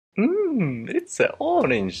It's a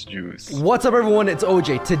orange juice. What's up everyone, it's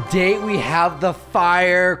OJ. Today we have the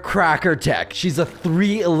Firecracker tech. She's a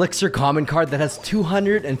 3 elixir common card that has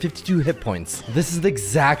 252 hit points. This is the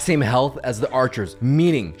exact same health as the archers,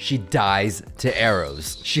 meaning she dies to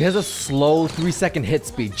arrows. She has a slow 3-second hit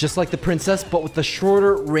speed, just like the princess, but with a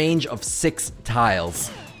shorter range of 6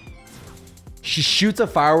 tiles. She shoots a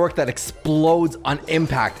firework that explodes on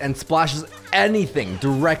impact and splashes anything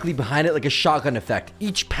directly behind it like a shotgun effect.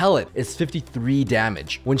 Each pellet is 53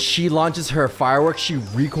 damage. When she launches her firework, she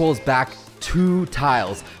recoils back 2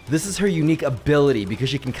 tiles. This is her unique ability because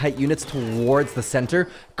she can kite units towards the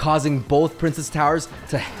center, causing both princess towers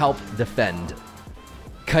to help defend.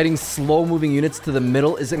 Kiting slow-moving units to the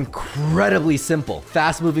middle is incredibly simple.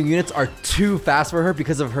 Fast-moving units are too fast for her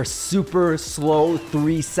because of her super slow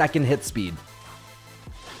 3-second hit speed.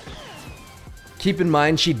 Keep in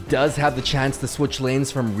mind, she does have the chance to switch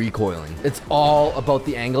lanes from recoiling. It's all about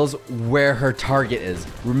the angles where her target is.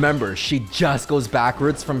 Remember, she just goes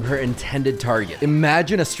backwards from her intended target.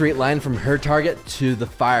 Imagine a straight line from her target to the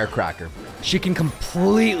Firecracker. She can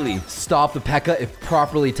completely stop the P.E.K.K.A if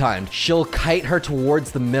properly timed. She'll kite her towards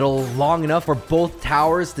the middle long enough for both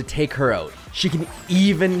towers to take her out. She can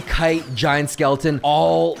even kite Giant Skeleton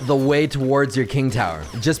all the way towards your King Tower.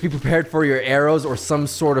 Just be prepared for your arrows or some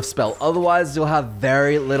sort of spell. Otherwise, you'll have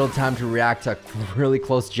very little time to react to a really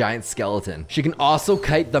close Giant Skeleton. She can also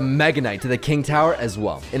kite the Mega Knight to the King Tower as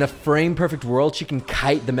well. In a frame-perfect world, she can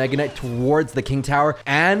kite the Mega Knight towards the King Tower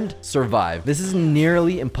and survive. This is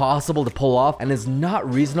nearly impossible to pull off and is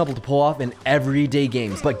not reasonable to pull off in everyday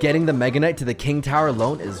games. But getting the Mega Knight to the King Tower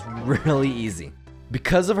alone is really easy.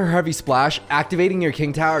 Because of her heavy splash, activating your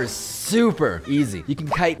King Tower is super easy. You can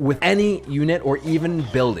kite with any unit or even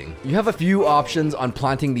building. You have a few options on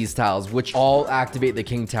planting these tiles, which all activate the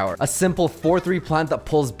King Tower. A simple 4-3 plant that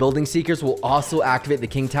pulls Building Seekers will also activate the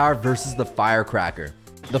King Tower versus the Firecracker.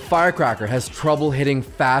 The Firecracker has trouble hitting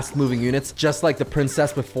fast-moving units, just like the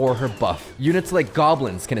princess before her buff. Units like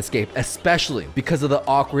goblins can escape, especially because of the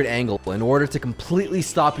awkward angle. In order to completely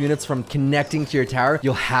stop units from connecting to your tower,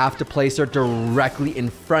 you'll have to place her directly in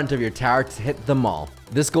front of your tower to hit them all.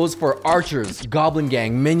 This goes for archers, goblin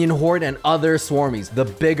gang, minion horde, and other swarmies. The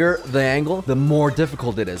bigger the angle, the more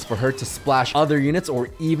difficult it is for her to splash other units or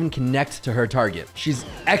even connect to her target. She's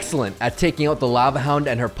excellent at taking out the lava hound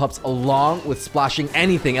and her pups along with splashing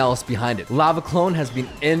anything else behind it. Lava clone has been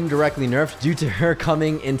indirectly nerfed due to her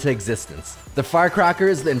coming into existence. The Firecracker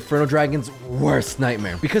is the Inferno Dragon's worst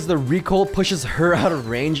nightmare because the recoil pushes her out of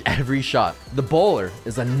range every shot. The Bowler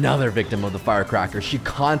is another victim of the Firecracker. She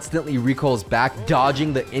constantly recoils back,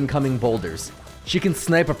 dodging the incoming boulders. She can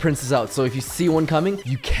snipe a princess out, so if you see one coming,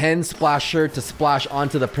 you can splash her to splash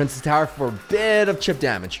onto the princess tower for a bit of chip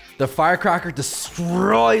damage. The Firecracker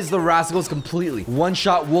destroys the rascals completely. One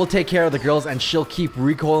shot will take care of the girls and she'll keep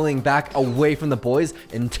recoiling back away from the boys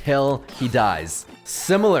until he dies.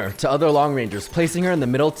 Similar to other long rangers, placing her in the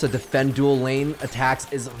middle to defend dual lane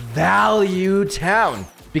attacks is value town.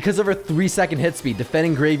 Because of her 3-second hit speed,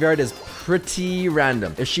 defending Graveyard is pretty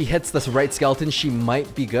random. If she hits this right skeleton, she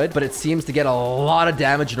might be good, but it seems to get a lot of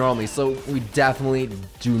damage normally, so we definitely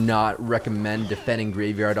do not recommend defending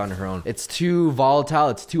Graveyard on her own. It's too volatile,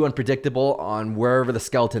 it's too unpredictable on wherever the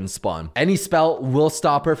skeletons spawn. Any spell will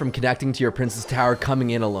stop her from connecting to your princess tower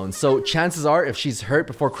coming in alone, so chances are if she's hurt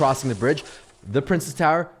before crossing the bridge, the princess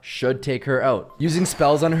tower should take her out. Using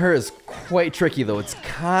spells on her is quite tricky though. It's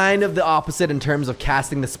kind of the opposite in terms of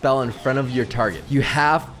casting the spell in front of your target. You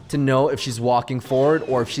have to know if she's walking forward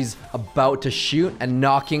or if she's about to shoot and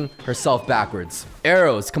knocking herself backwards.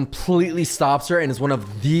 Arrows completely stops her and is one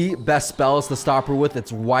of the best spells to stop her with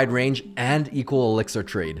its wide range and equal elixir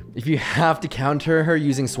trade. If you have to counter her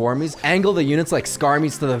using swarmies, angle the units like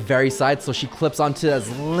skarmies to the very side so she clips onto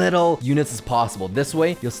as little units as possible. This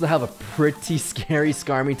way, you'll still have a pretty scary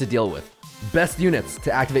skarmy to deal with. Best units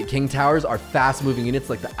to activate King Towers are fast-moving units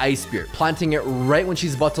like the Ice Spirit, planting it right when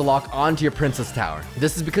she's about to lock onto your Princess Tower.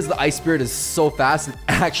 This is because the Ice Spirit is so fast, it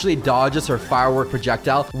actually dodges her firework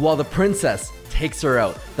projectile, while the Princess takes her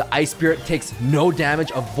out. The Ice Spirit takes no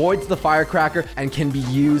damage, avoids the Firecracker, and can be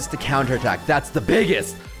used to counterattack. That's the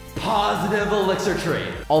biggest positive elixir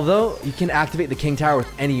trade. Although you can activate the King Tower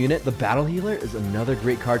with any unit, the Battle Healer is another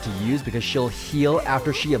great card to use because she'll heal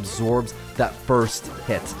after she absorbs that first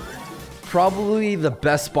hit. Probably the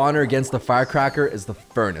best spawner against the Firecracker is the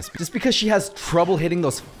Furnace, just because she has trouble hitting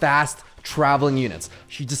those fast traveling units.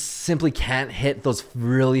 She just simply can't hit those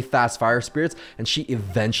really fast fire spirits and she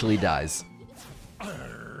eventually dies.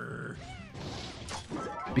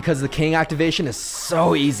 Because the King activation is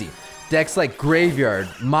so easy. Decks like Graveyard,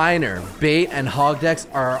 Miner, Bait, and Hog decks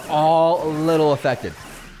are all a little affected.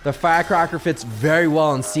 The Firecracker fits very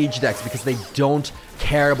well in siege decks because they don't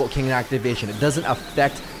care about king activation. It doesn't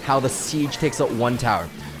affect how the siege takes out one tower,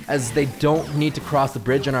 as they don't need to cross the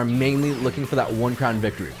bridge and are mainly looking for that one crown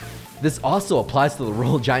victory. This also applies to the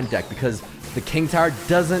Royal Giant deck because the King Tower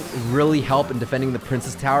doesn't really help in defending the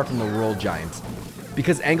Princess Tower from the Royal Giants,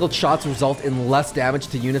 because angled shots result in less damage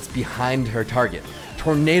to units behind her target.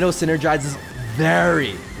 Tornado synergizes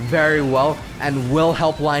very, very well and will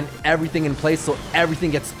help line everything in place so everything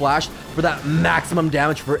gets splashed for that maximum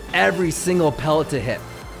damage for every single pellet to hit.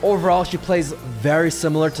 Overall, she plays very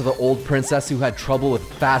similar to the old princess who had trouble with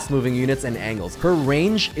fast-moving units and angles. Her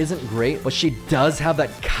range isn't great, but she does have that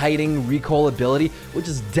kiting recoil ability, which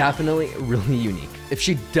is definitely really unique. If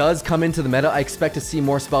she does come into the meta, I expect to see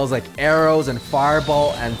more spells like arrows and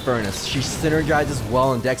fireball and furnace. She synergizes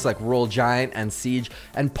well in decks like Royal Giant and Siege,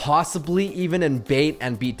 and possibly even in bait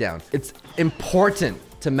and beatdown. It's important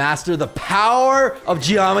to master the power of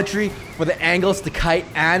geometry for the angles to kite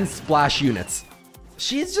and splash units.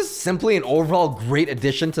 She's just simply an overall great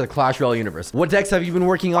addition to the Clash Royale universe. What decks have you been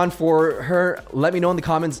working on for her? Let me know in the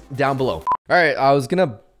comments down below. All right, I was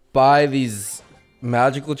gonna buy these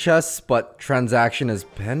magical chests, but transaction is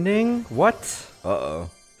pending. What? Uh-oh.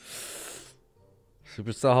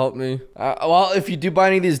 Supercell, help me. Well, if you do buy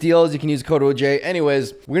any of these deals, you can use code OJ.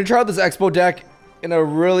 Anyways, we're gonna try out this Expo deck in a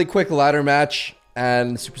really quick ladder match.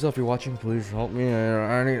 And Supercell, if you're watching, please help me.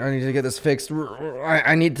 I need to get this fixed.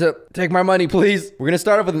 I need to take my money, please. We're gonna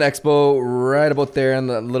start off with an Expo right about there in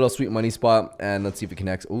the little sweet money spot, and let's see if it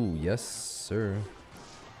connects. Oh, yes, sir.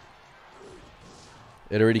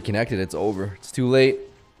 It already connected. It's over. It's too late.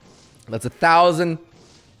 That's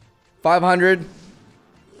 1,500.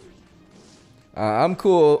 I'm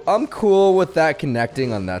cool. I'm cool with that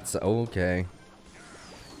connecting on that side. Okay.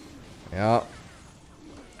 Yeah.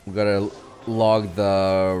 We gotta log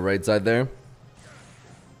the right side there.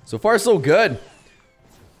 So far, so good.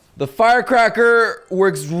 The Firecracker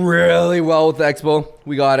works really well with the Expo.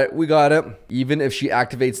 We got it. We got it. Even if she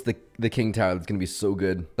activates the King Tower, it's gonna be so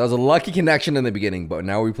good. That was a lucky connection in the beginning, but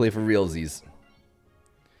now we play for realsies.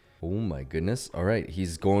 Oh my goodness. All right,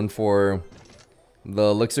 he's going for the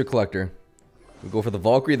Elixir Collector. We go for the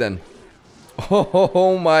Valkyrie then.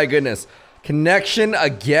 Oh my goodness. Connection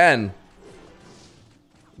again.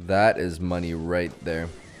 That is money right there.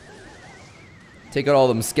 Take out all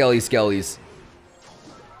them skellies.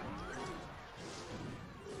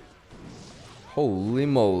 Holy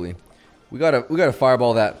moly. We gotta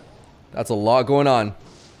fireball that. That's a lot going on.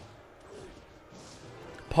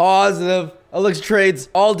 Positive. Elixir trades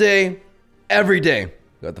all day, every day.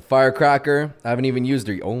 Got the Firecracker. I haven't even used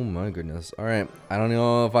her. Oh my goodness. Alright. I don't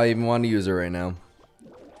know if I even want to use her right now.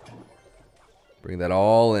 Bring that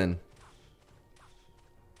all in.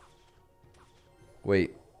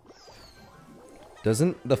 Wait.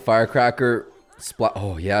 Doesn't the Firecracker splat?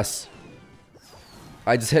 Oh, yes.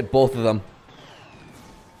 I just hit both of them.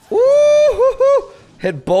 Woo-hoo-hoo!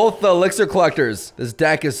 Hit both the Elixir Collectors. This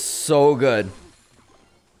deck is so good.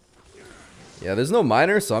 Yeah, there's no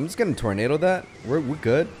miner, so I'm just gonna tornado that. We're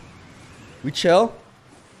good. We chill.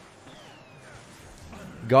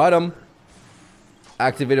 Got him.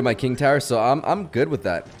 Activated my King Tower, so I'm good with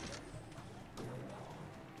that.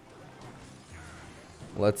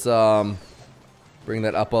 Let's bring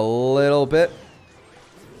that up a little bit.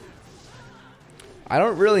 I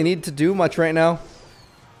don't really need to do much right now.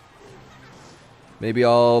 Maybe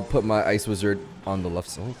I'll put my Ice Wizard on the left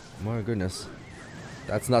side. Oh my goodness.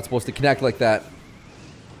 That's not supposed to connect like that.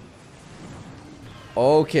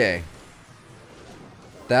 Okay.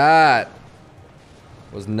 That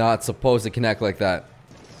was not supposed to connect like that.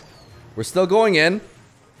 We're still going in.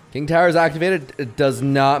 King Tower is activated. It does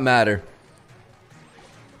not matter.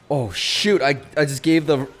 Oh shoot, I just gave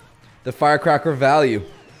the Firecracker value.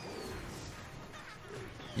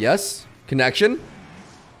 Yes. Connection.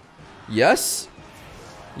 Yes.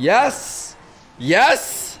 Yes.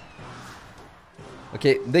 Yes.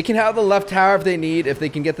 Okay, they can have the left tower if they need, if they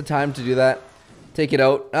can get the time to do that. Take it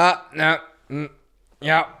out. No.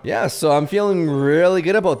 Yeah. Yeah, so I'm feeling really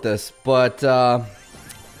good about this, but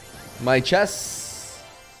my chest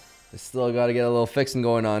I still got to get a little fixing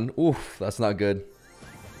going on. Oof, that's not good.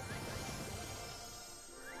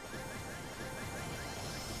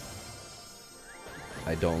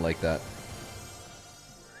 I don't like that.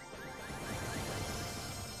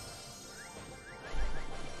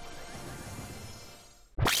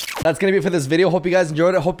 That's gonna be it for this video. Hope you guys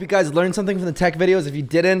enjoyed it. Hope you guys learned something from the tech videos. If you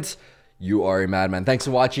didn't, you are a madman. Thanks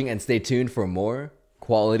for watching and stay tuned for more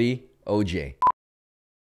quality OJ.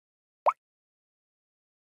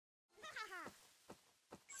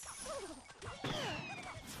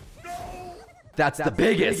 That's the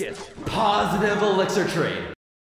biggest positive elixir trade.